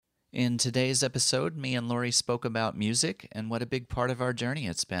In today's episode, me and Laurie spoke about music and what a big part of our journey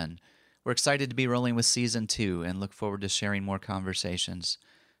it's been. We're excited to be rolling with Season 2 and look forward to sharing more conversations.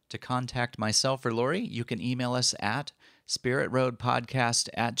 To contact myself or Laurie, you can email us at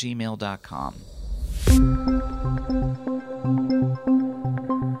spiritroadpodcast@gmail.com.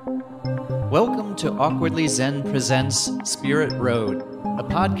 Welcome to Awkwardly Zen Presents Spirit Road, a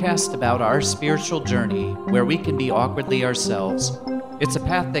podcast about our spiritual journey where we can be awkwardly ourselves. It's a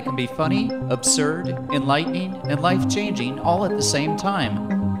path that can be funny, absurd, enlightening, and life-changing all at the same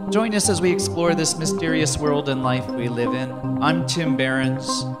time. Join us as we explore this mysterious world and life we live in. I'm Tim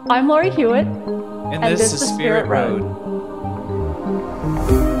Behrens. I'm Laurie Hewitt. And this is Spirit Road.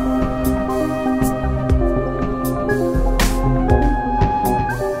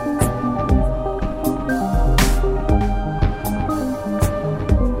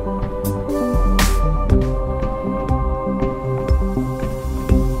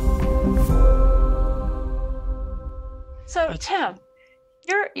 So, Tim,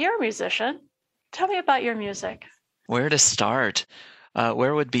 you're a musician. Tell me about your music. Where to start?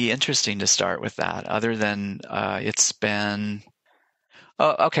 Where would be interesting to start with that, other than it's been...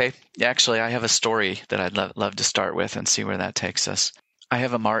 Oh, okay. Actually, I have a story that I'd love to start with and see where that takes us. I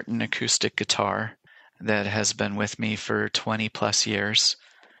have a Martin acoustic guitar that has been with me for 20 plus years.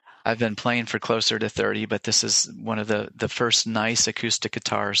 I've been playing for closer to 30, but this is one of the first nice acoustic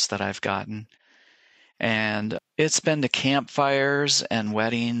guitars that I've gotten. And it's been to campfires and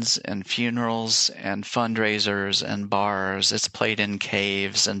weddings and funerals and fundraisers and bars. It's played in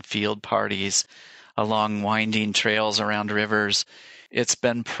caves and field parties, along winding trails around rivers. It's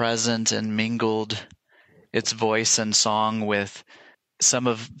been present and mingled its voice and song with some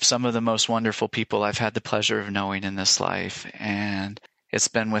of the most wonderful people I've had the pleasure of knowing in this life. And it's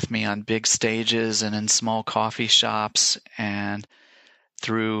been with me on big stages and in small coffee shops and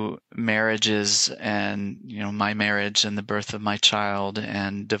through marriages and, my marriage and the birth of my child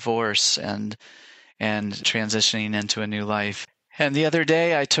and divorce and transitioning into a new life. And the other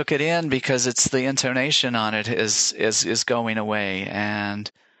day I took it in because it's the intonation on it is going away.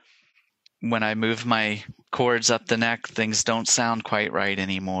 And when I move my chords up the neck, things don't sound quite right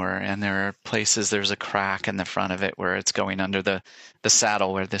anymore. And there are places, there's a crack in the front of it where it's going under the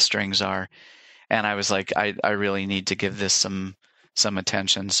saddle where the strings are. And I was like, I really need to give this some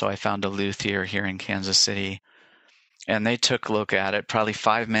attention. So I found a luthier here in Kansas City, and they took a look at it. Probably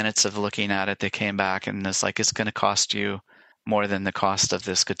 5 minutes of looking at it, they came back and it's like, it's going to cost you more than the cost of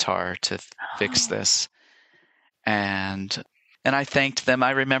this guitar to fix this. And I thanked them.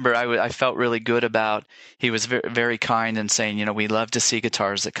 I remember I felt really good about, he was very, very kind and saying, we love to see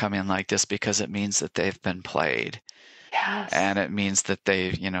guitars that come in like this because it means that they've been played. Yes. And it means that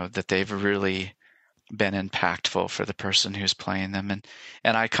they've really been impactful for the person who's playing them. And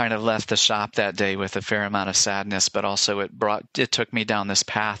I kind of left the shop that day with a fair amount of sadness, but also it took me down this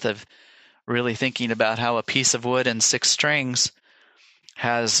path of really thinking about how a piece of wood and 6 strings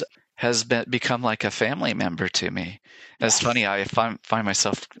has become like a family member to me. It's funny, I find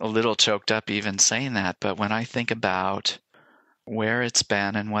myself a little choked up even saying that, but when I think about where it's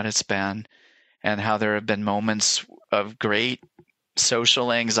been and what it's been and how there have been moments of great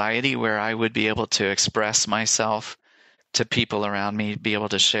social anxiety where I would be able to express myself to people around me, be able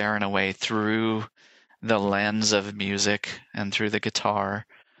to share in a way through the lens of music and through the guitar.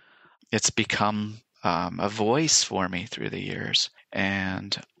 It's become a voice for me through the years.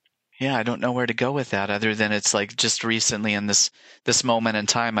 And I don't know where to go with that other than it's like just recently in this moment in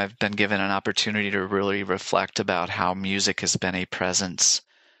time, I've been given an opportunity to really reflect about how music has been a presence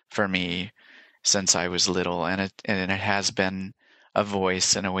for me since I was little. And it has been a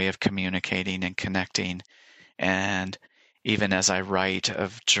voice and a way of communicating and connecting. And even as I write,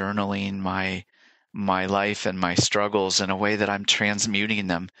 of journaling my life and my struggles in a way that I'm transmuting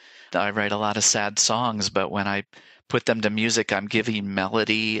them. I write a lot of sad songs, but when I put them to music, I'm giving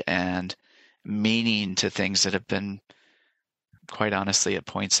melody and meaning to things that have been, quite honestly, at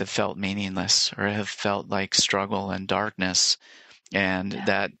points have felt meaningless or have felt like struggle and darkness. And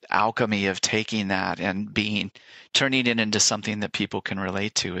that alchemy of taking that and turning it into something that people can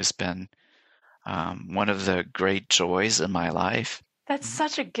relate to has been one of the great joys in my life. That's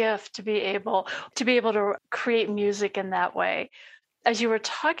such a gift to be able to create music in that way. As you were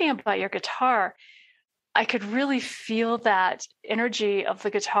talking about your guitar, I could really feel that energy of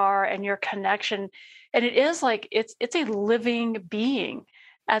the guitar and your connection. And it is like it's a living being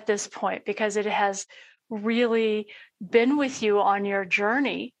at this point because it has really been with you on your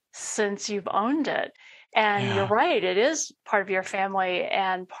journey since you've owned it. And you're right, it is part of your family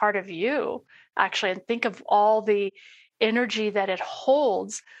and part of you, actually. And think of all the energy that it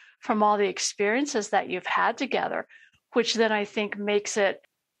holds from all the experiences that you've had together, which then I think makes it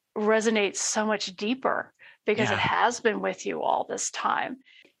resonate so much deeper because it has been with you all this time.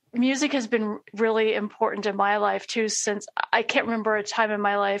 Music has been really important in my life too, since I can't remember a time in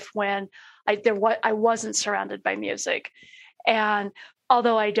my life when I wasn't surrounded by music. And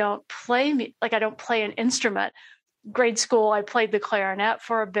although I don't play an instrument, grade school, I played the clarinet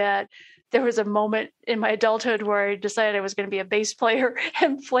for a bit. There was a moment in my adulthood where I decided I was going to be a bass player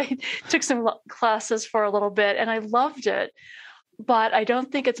and took some classes for a little bit, and I loved it. But I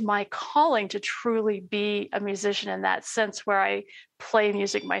don't think it's my calling to truly be a musician in that sense where I play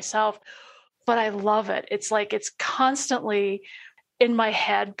music myself. But I love it. It's like it's constantly in my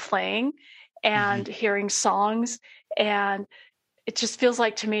head playing and hearing songs. And it just feels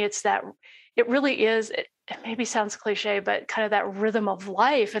like to me it really is, it maybe sounds cliche, but kind of that rhythm of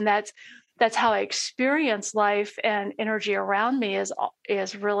life. And that's how I experience life and energy around me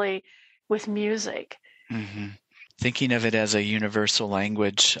is really with music. Mm-hmm. Thinking of it as a universal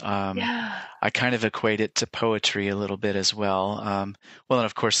language, I kind of equate it to poetry a little bit as well. And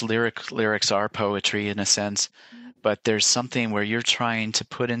of course, lyrics are poetry in a sense, but there's something where you're trying to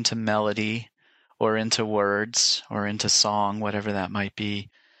put into melody or into words or into song, whatever that might be,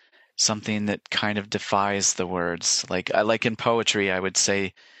 something that kind of defies the words. Like in poetry, I would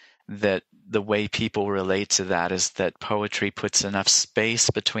say that the way people relate to that is that poetry puts enough space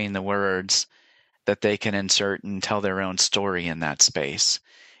between the words that they can insert and tell their own story in that space.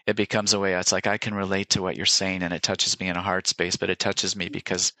 It becomes a way, it's like I can relate to what you're saying and it touches me in a heart space, but it touches me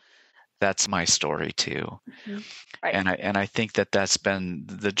because that's my story too. Right. And I think that's been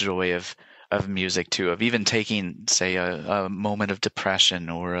the joy of music too, of even taking, say, a moment of depression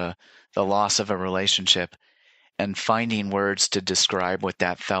or the loss of a relationship and finding words to describe what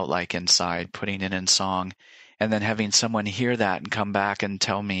that felt like inside, putting it in song, and then having someone hear that and come back and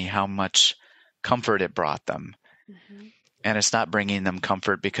tell me how much comfort it brought them. And it's not bringing them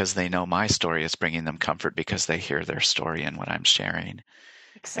comfort because they know my story. It's bringing them comfort because they hear their story and what I'm sharing.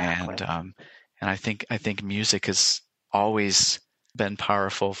 Exactly. And I think music has always been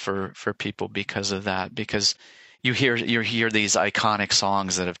powerful for people because of that. Because you hear these iconic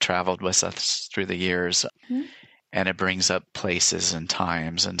songs that have traveled with us through the years, and it brings up places and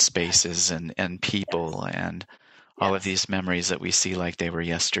times and spaces and people and all of these memories that we see like they were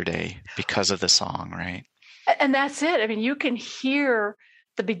yesterday because of the song, right? And that's it. I mean, you can hear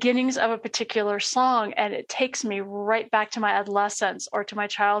the beginnings of a particular song and it takes me right back to my adolescence or to my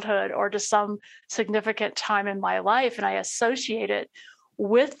childhood or to some significant time in my life. And I associate it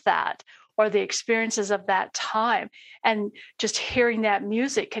with that or the experiences of that time. And just hearing that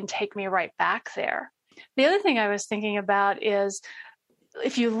music can take me right back there. The other thing I was thinking about is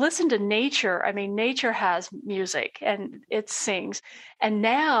if you listen to nature, I mean, nature has music and it sings. And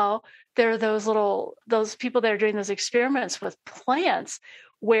now there are those people that are doing those experiments with plants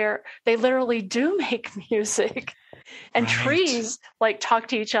where they literally do make music and trees like talk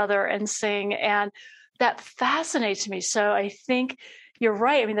to each other and sing. And that fascinates me. So I think you're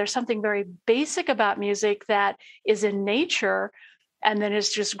right. I mean, there's something very basic about music that is in nature and then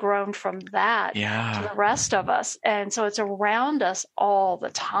it's just grown from that to the rest of us. And so it's around us all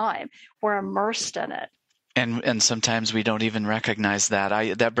the time. We're immersed in it. And sometimes we don't even recognize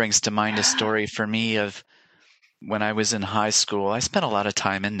that. That brings to mind a story for me of when I was in high school. I spent a lot of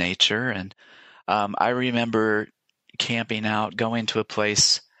time in nature, and I remember camping out, going to a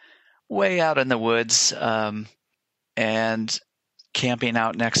place way out in the woods, and camping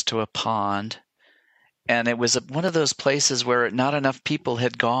out next to a pond. And it was one of those places where not enough people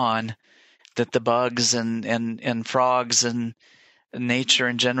had gone, that the bugs and frogs and nature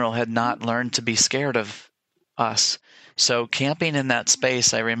in general had not learned to be scared of us. So camping in that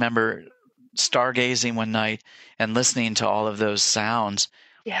space, I remember stargazing one night and listening to all of those sounds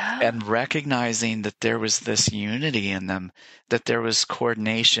and recognizing that there was this unity in them, that there was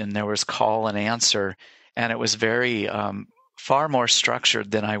coordination, there was call and answer, and it was very far more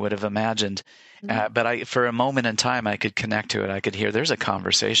structured than I would have imagined. But for a moment in time, I could connect to it. I could hear there's a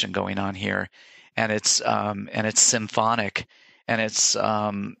conversation going on here, and it's symphonic, and it's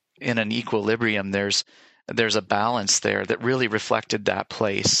in an equilibrium. There's a balance there that really reflected that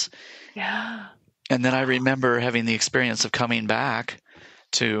place. Yeah. And then I remember having the experience of coming back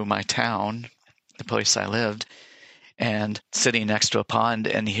to my town, the place I lived, and sitting next to a pond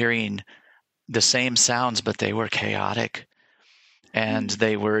and hearing the same sounds, but they were chaotic. And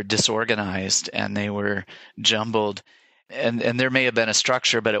they were disorganized and they were jumbled. And there may have been a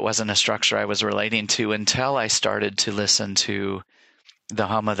structure, but it wasn't a structure I was relating to until I started to listen to the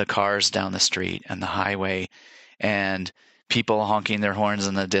hum of the cars down the street and the highway and people honking their horns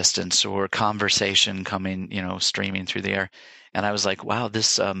in the distance, or conversation coming, streaming through the air. And I was like, wow,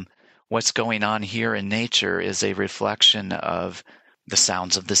 this, what's going on here in nature is a reflection of the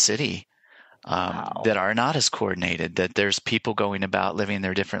sounds of the city, Wow. that are not as coordinated, that there's people going about living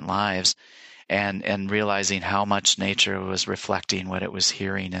their different lives, and realizing how much nature was reflecting what it was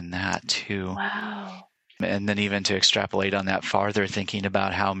hearing in that too. Wow. And then even to extrapolate on that farther, thinking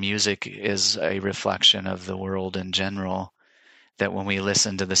about how music is a reflection of the world in general, that when we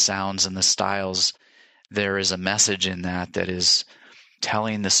listen to the sounds and the styles, there is a message in that is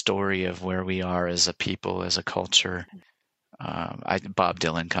telling the story of where we are as a people, as a culture. Bob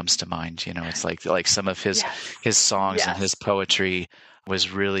Dylan comes to mind. It's like some of his songs and his poetry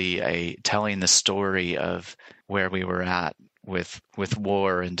was really telling the story of where we were at with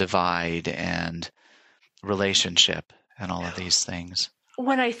war and divide and relationship and all of these things.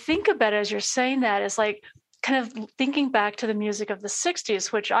 When I think about it, as you're saying that, it's like kind of thinking back to the music of the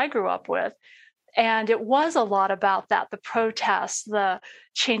 60s, which I grew up with. And it was a lot about that, the protests, the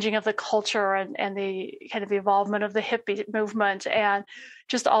changing of the culture, and the kind of the involvement of the hippie movement and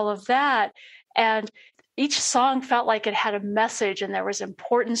just all of that. And each song felt like it had a message, and there was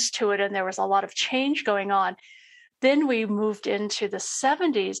importance to it, and there was a lot of change going on. Then we moved into the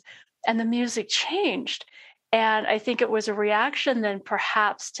 70s, and the music changed. And I think it was a reaction then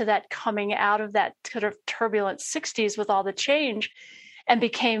perhaps to that coming out of that sort of turbulent 60s with all the change, and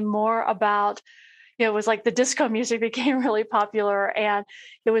became more about, it was like the disco music became really popular, and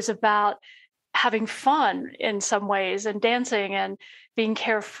it was about having fun in some ways and dancing and being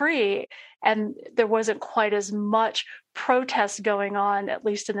carefree. And there wasn't quite as much protest going on, at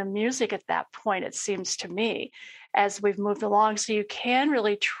least in the music at that point, it seems to me, as we've moved along. So you can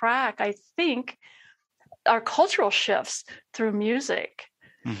really track, I think, our cultural shifts through music.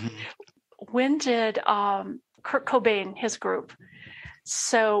 Mm-hmm. When did Kurt Cobain, his group,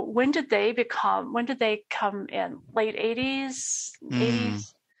 so when did they come in? Late 80s,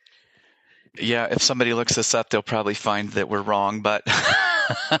 80s? Yeah, if somebody looks this up, they'll probably find that we're wrong, but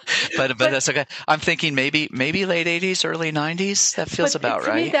but that's okay. I'm thinking maybe late 80s, early 90s. That feels about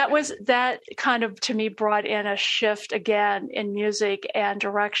right. That kind of, to me, brought in a shift again in music and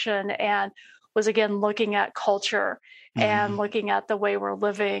direction, and was again looking at culture and looking at the way we're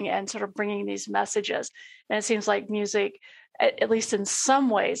living and sort of bringing these messages. And it seems like music, at least in some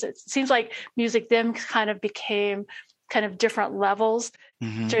ways, it seems like music then kind of became kind of different levels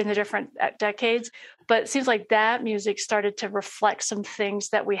during the different decades. But it seems like that music started to reflect some things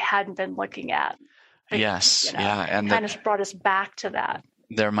that we hadn't been looking at. Yes, yeah. And kind of brought us back to that.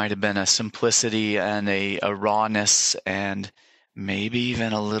 There might have been a simplicity and a rawness, and maybe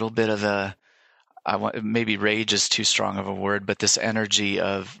even a little bit of maybe rage is too strong of a word, but this energy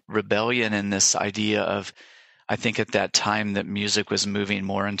of rebellion and this idea of, I think at that time that music was moving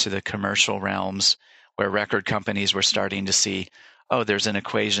more into the commercial realms, where record companies were starting to see, oh, there's an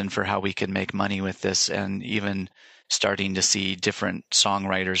equation for how we can make money with this, and even starting to see different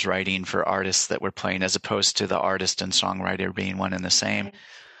songwriters writing for artists that were playing, as opposed to the artist and songwriter being one and the same. Right.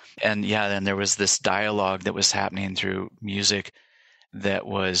 And then there was this dialogue that was happening through music that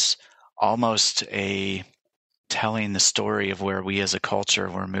was almost telling the story of where we as a culture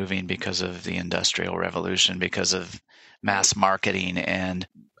were moving because of the Industrial Revolution, because of mass marketing and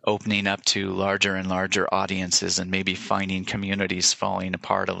opening up to larger and larger audiences, and maybe finding communities falling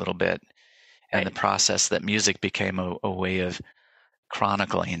apart a little bit. And the process that music became a way of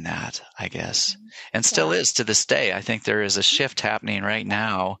chronicling that, I guess, and still is to this day. I think there is a shift happening right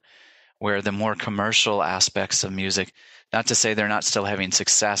now where the more commercial aspects of music, not to say they're not still having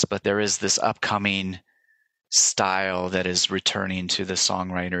success, but there is this upcoming style that is returning to the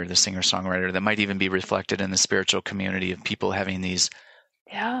songwriter, the singer-songwriter, that might even be reflected in the spiritual community of people having these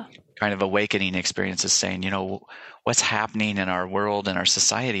kind of awakening experiences, saying, what's happening in our world and our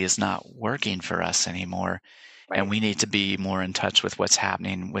society is not working for us anymore. Right. And we need to be more in touch with what's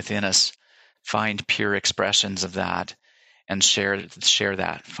happening within us, find pure expressions of that, and share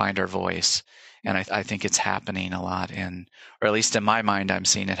that, find our voice. And I think it's happening a lot or at least in my mind, I'm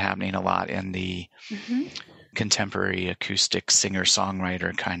seeing it happening a lot in the contemporary acoustic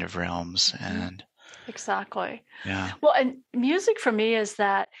singer-songwriter kind of realms. And exactly. Yeah. Well, and music for me is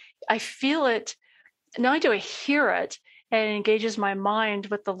that I feel it, not only do I hear it and it engages my mind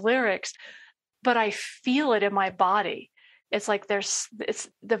with the lyrics, but I feel it in my body. It's like it's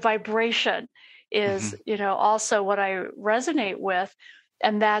the vibration is, also what I resonate with.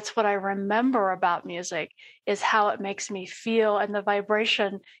 And that's what I remember about music, is how it makes me feel, and the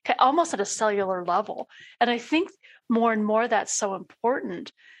vibration almost at a cellular level. And I think more and more that's so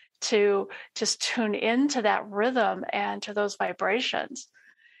important to just tune into that rhythm and to those vibrations.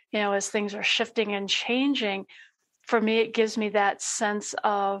 As things are shifting and changing, for me, it gives me that sense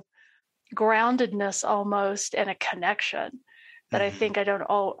of groundedness almost, and a connection that I think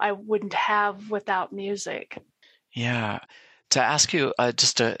I wouldn't have without music. Yeah. To ask you,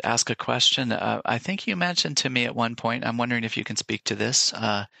 just to ask a question, I think you mentioned to me at one point, I'm wondering if you can speak to this,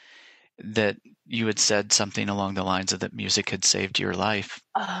 that you had said something along the lines of that music had saved your life.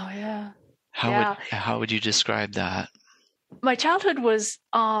 Oh, yeah. How would you describe that? My childhood was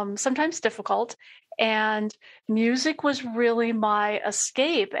sometimes difficult, and music was really my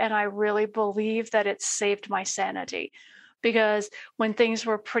escape. And I really believe that it saved my sanity, because when things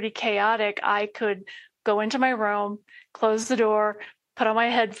were pretty chaotic, I could go into my room, close the door, put on my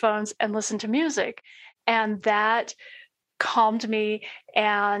headphones, and listen to music. And that calmed me,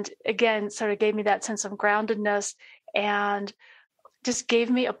 and again, sort of gave me that sense of groundedness, and just gave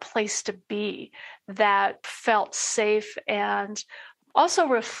me a place to be that felt safe, and also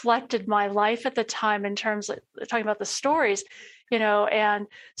reflected my life at the time in terms of talking about the stories, and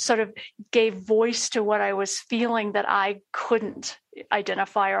sort of gave voice to what I was feeling that I couldn't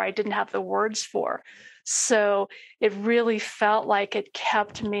identify, or I didn't have the words for. So it really felt like it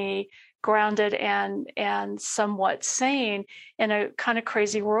kept me grounded and somewhat sane in a kind of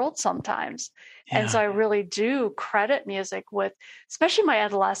crazy world sometimes. And so I really do credit music with, especially my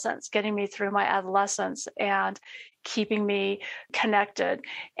adolescence, getting me through my adolescence and keeping me connected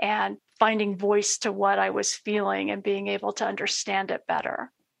and finding voice to what I was feeling and being able to understand it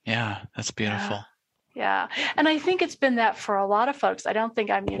better. Yeah, that's beautiful. Yeah. And I think it's been that for a lot of folks. I don't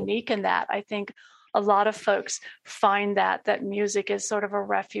think I'm unique in that. I think a lot of folks find that music is sort of a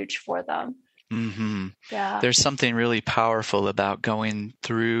refuge for them. Mm-hmm. Yeah. There's something really powerful about going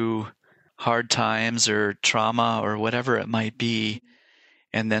through hard times or trauma or whatever it might be,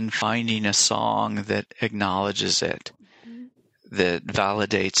 and then finding a song that acknowledges it, that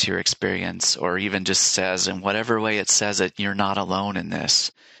validates your experience, or even just says, in whatever way it says it, you're not alone in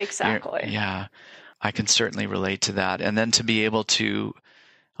this. Exactly. Yeah, I can certainly relate to that. And then to be able to,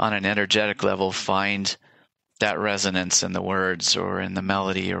 on an energetic level, find that resonance in the words or in the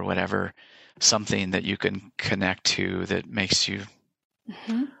melody or whatever, something that you can connect to that makes you,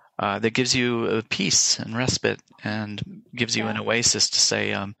 that gives you a peace and respite and gives you an oasis to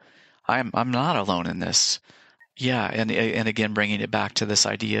say, I'm not alone in this. Yeah, and again, bringing it back to this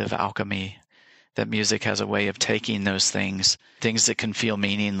idea of alchemy, that music has a way of taking those things that can feel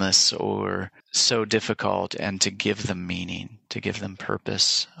meaningless or so difficult, and to give them meaning, to give them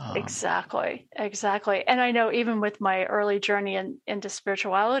purpose. Exactly. And I know even with my early journey into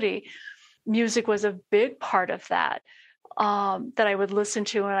spirituality, music was a big part of that, that I would listen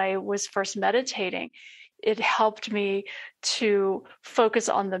to when I was first meditating. It helped me to focus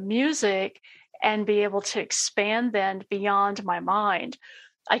on the music and be able to expand then beyond my mind.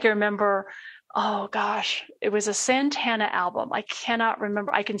 I can remember, oh gosh, it was a Santana album. I cannot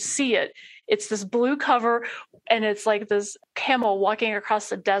remember. I can see it. It's this blue cover, and it's like this camel walking across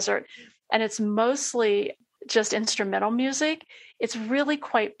the desert, and it's mostly just instrumental music. It's really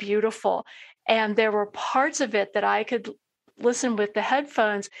quite beautiful. And there were parts of it that I could listen with the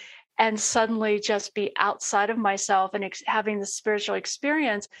headphones and suddenly just be outside of myself and having the spiritual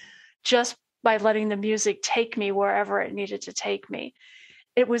experience just by letting the music take me wherever it needed to take me.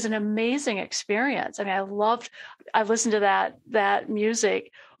 It was an amazing experience. I mean, I listened to that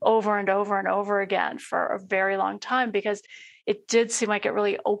music over and over and over again for a very long time, because it did seem like it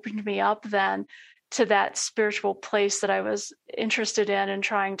really opened me up then to that spiritual place that I was interested in and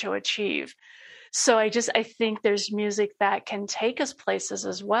trying to achieve. So I think there's music that can take us places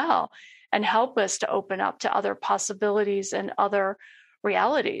as well and help us to open up to other possibilities and other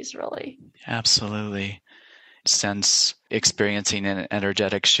realities, really. Absolutely. Since experiencing an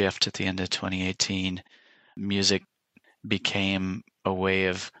energetic shift at the end of 2018, music became a way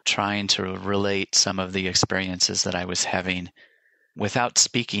of trying to relate some of the experiences that I was having without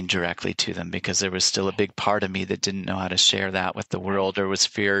speaking directly to them, because there was still a big part of me that didn't know how to share that with the world, or was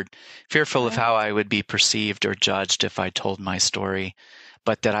fearful of how I would be perceived or judged if I told my story.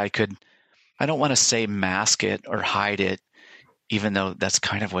 But that I don't want to say mask it or hide it, even though that's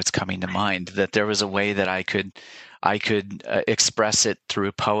kind of what's coming to mind, that there was a way that I could express it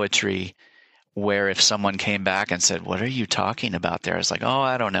through poetry, where if someone came back and said, "What are you talking about there?" It's like, "Oh,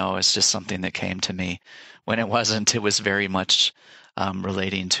 I don't know. It's just something that came to me," when it wasn't. It was very much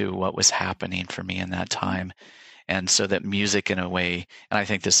relating to what was happening for me in that time. And so that music, in a way, and I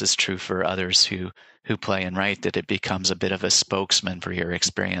think this is true for others who play and write, that it becomes a bit of a spokesman for your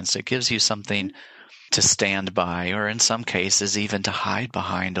experience. It gives you something to stand by, or in some cases even to hide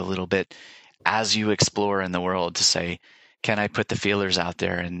behind a little bit as you explore in the world, to say, can I put the feelers out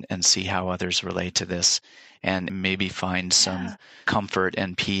there and see how others relate to this, and maybe find some comfort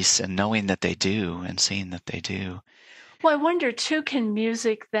and peace in knowing that they do and seeing that they do. Well, I wonder too, can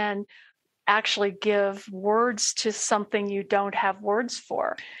music then actually give words to something you don't have words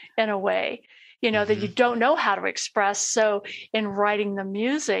for, in a way, that you don't know how to express? So in writing the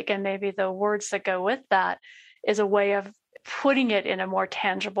music, and maybe the words that go with that, is a way of putting it in a more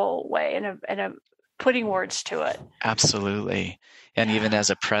tangible way, and putting words to it. Absolutely. And even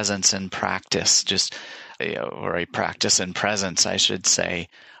as a presence in practice, or a practice in presence, I should say,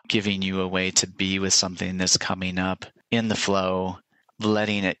 giving you a way to be with something that's coming up in the flow,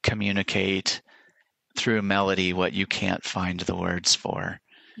 letting it communicate through melody what you can't find the words for.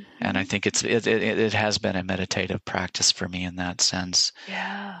 And I think it has been a meditative practice for me in that sense.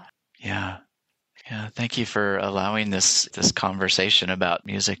 Yeah. Thank you for allowing this conversation about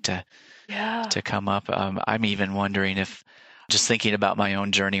music to come up. I'm even wondering if, just thinking about my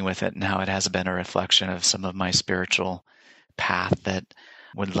own journey with it and how it has been a reflection of some of my spiritual path, that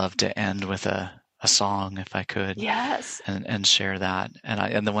would love to end with a song, if I could. Yes. And share that.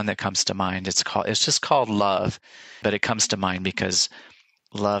 And the one that comes to mind, it's just called Love, but it comes to mind because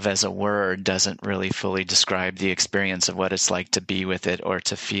love as a word doesn't really fully describe the experience of what it's like to be with it or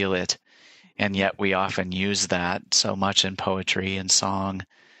to feel it. And yet we often use that so much in poetry and song.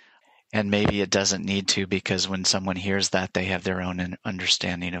 And maybe it doesn't need to, because when someone hears that, they have their own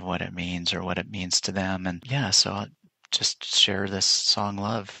understanding of what it means or what it means to them. And so I'll just share this song,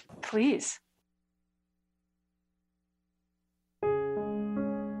 Love. Please.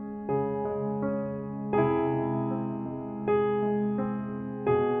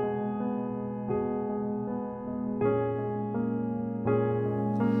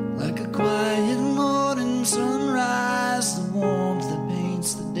 Like a quiet morning sunrise, the warmth that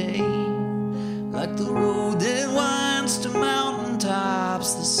paints the day. Like the road that winds to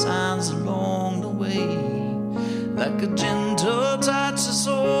mountaintops, the signs along the way. Like a gentle touch, a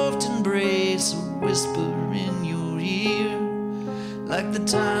soft embrace, a whisper in your ear. Like the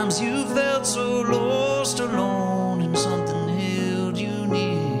times you felt so lost, alone, and something held you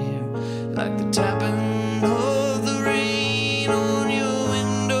near. Like the tapping of the rain on your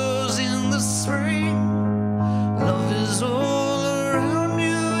windows in the spring. Love is all around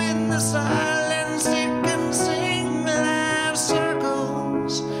you in the silence. You can sing, life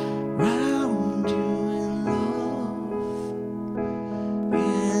circles round you in love.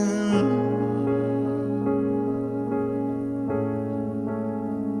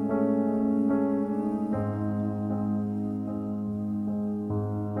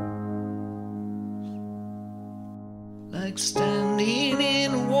 Like standing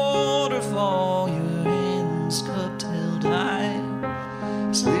in a waterfall, your hands cupped held high,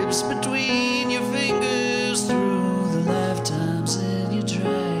 slips between your fingers through the lifetimes that you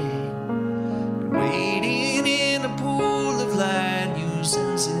tried. Waiting in a pool of light, you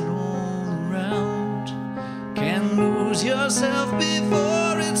sense it all around. Can't lose yourself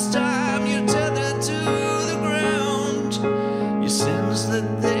before it's time. You're tethered to the ground. You sense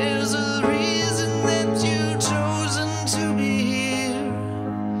that there's a reason that you've chosen to be here.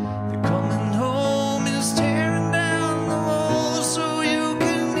 The coming home is tearing down the walls so you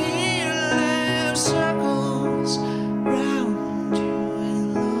can hear life circles round you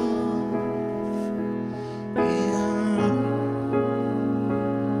in love.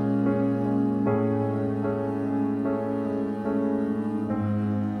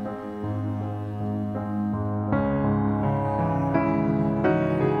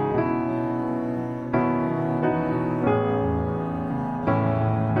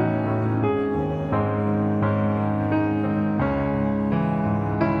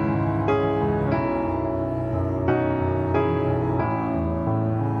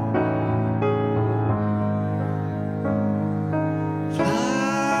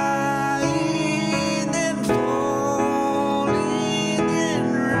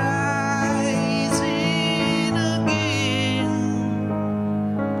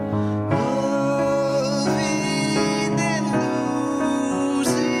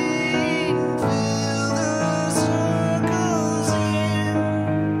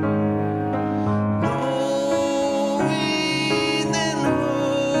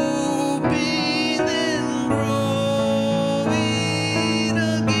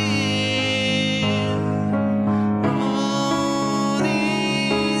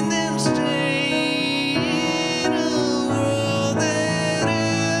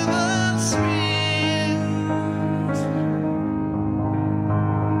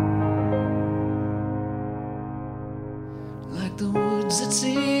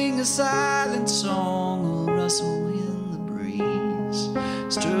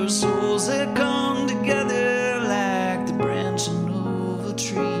 together, souls that come together like the branching of a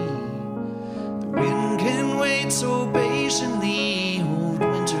tree. The wind can wait so patiently